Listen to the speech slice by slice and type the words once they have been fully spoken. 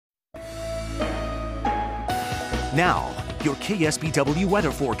Now, your KSBW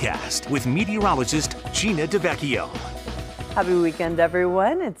weather forecast with meteorologist Gina Vecchio. Happy weekend,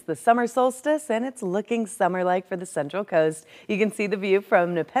 everyone. It's the summer solstice and it's looking summer-like for the Central Coast. You can see the view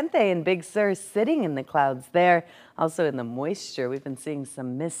from Nepenthe and Big Sur sitting in the clouds there. Also in the moisture, we've been seeing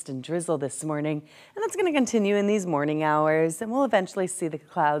some mist and drizzle this morning, and that's going to continue in these morning hours, and we'll eventually see the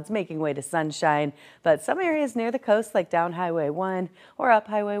clouds making way to sunshine. But some areas near the coast, like down Highway 1 or up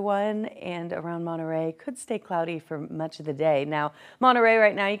Highway 1 and around Monterey, could stay cloudy for much of the day. Now, Monterey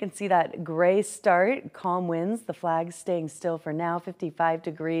right now, you can see that gray start, calm winds, the flags staying still for now, 55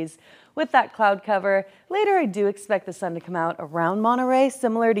 degrees with that cloud cover. Later, I do expect the sun to come out around Monterey,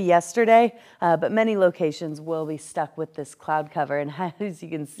 similar to yesterday, but many locations will be stuck with this cloud cover. And as you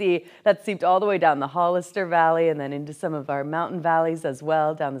can see, that seeped all the way down the Hollister Valley and then into some of our mountain valleys as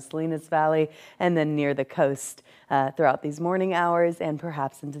well, down the Salinas Valley, and then near the coast throughout these morning hours and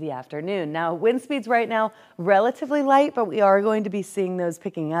perhaps into the afternoon. Now, wind speeds right now, relatively light, but we are going to be seeing those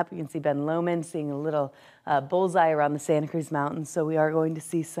picking up. You can see Ben Lomond seeing a little bullseye around the Santa Cruz Mountains, so we are going to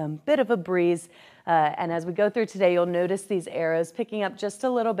see some bit of a breeze. And as we go through today, you'll notice these arrows picking up just a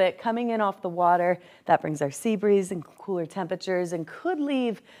little bit, coming in off the water. That brings our sea breeze and cooler temperatures and could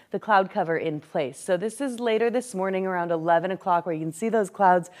leave the cloud cover in place. So this is later this morning around 11 o'clock where you can see those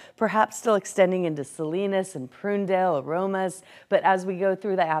clouds perhaps still extending into Salinas and Prunedale, Aromas. But as we go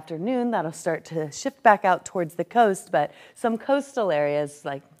through the afternoon, that'll start to shift back out towards the coast. But some coastal areas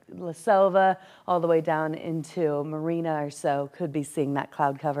like La Selva all the way down into Marina or so could be seeing that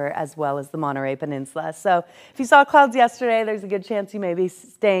cloud cover, as well as the Monterey Peninsula. So if you saw clouds yesterday, there's a good chance you may be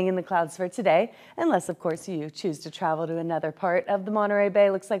staying in the clouds for today, unless of course you choose to travel to another part of the Monterey Bay.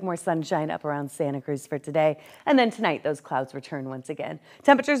 Looks like more sunshine up around Santa Cruz for today. And then tonight those clouds return once again.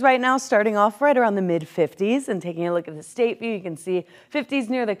 Temperatures right now starting off right around the mid 50s, and taking a look at the state view, you can see 50s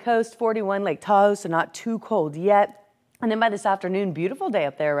near the coast, 41 Lake Tahoe, so not too cold yet. And then by this afternoon, beautiful day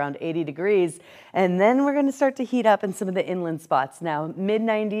up there around 80 degrees. And then we're going to start to heat up in some of the inland spots. Now, mid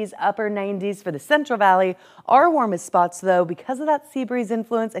 90s, upper 90s for the Central Valley. Our warmest spots, though, because of that sea breeze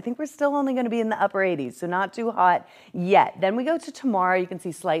influence, I think we're still only going to be in the upper 80s, so not too hot yet. Then we go to tomorrow. You can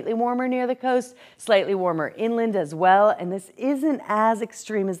see slightly warmer near the coast, slightly warmer inland as well. And this isn't as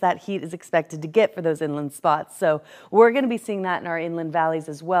extreme as that heat is expected to get for those inland spots. So we're going to be seeing that in our inland valleys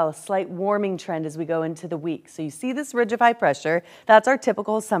as well. A slight warming trend as we go into the week. So you see this ridge of high pressure. That's our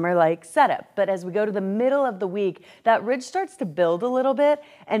typical summer-like setup. But as we go to the middle of the week, that ridge starts to build a little bit,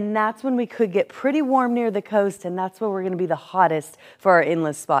 and that's when we could get pretty warm near the coast, and that's where we're going to be the hottest for our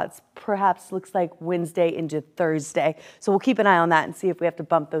inland spots. Perhaps looks like Wednesday into Thursday. So we'll keep an eye on that and see if we have to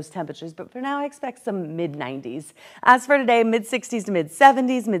bump those temperatures. But for now, I expect some mid-90s. As for today, mid-60s to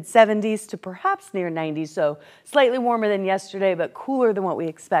mid-70s to perhaps near 90s. So slightly warmer than yesterday, but cooler than what we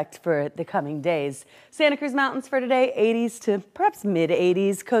expect for the coming days. Santa Cruz Mountains for today, 80s to perhaps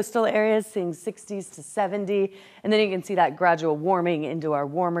mid-80s. Coastal areas seeing 60s to 70. And then you can see that gradual warming into our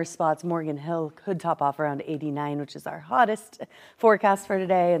warmer spots. Morgan Hill could top off around 89, which is our hottest forecast for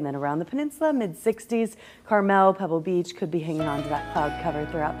today. And then around the peninsula, mid-60s. Carmel, Pebble Beach could be hanging on to that cloud cover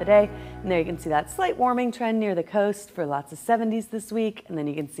throughout the day. And there you can see that slight warming trend near the coast for lots of 70s this week. And then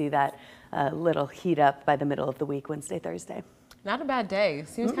you can see that little heat up by the middle of the week, Wednesday, Thursday. Not a bad day.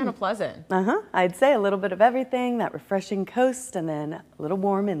 Seems kind of pleasant. I'd say a little bit of everything, that refreshing coast and then a little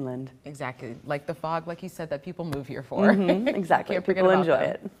warm inland. Exactly. Like the fog, like you said, that people move here for. Exactly. People enjoy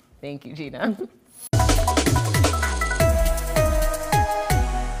it. Thank you, Gina.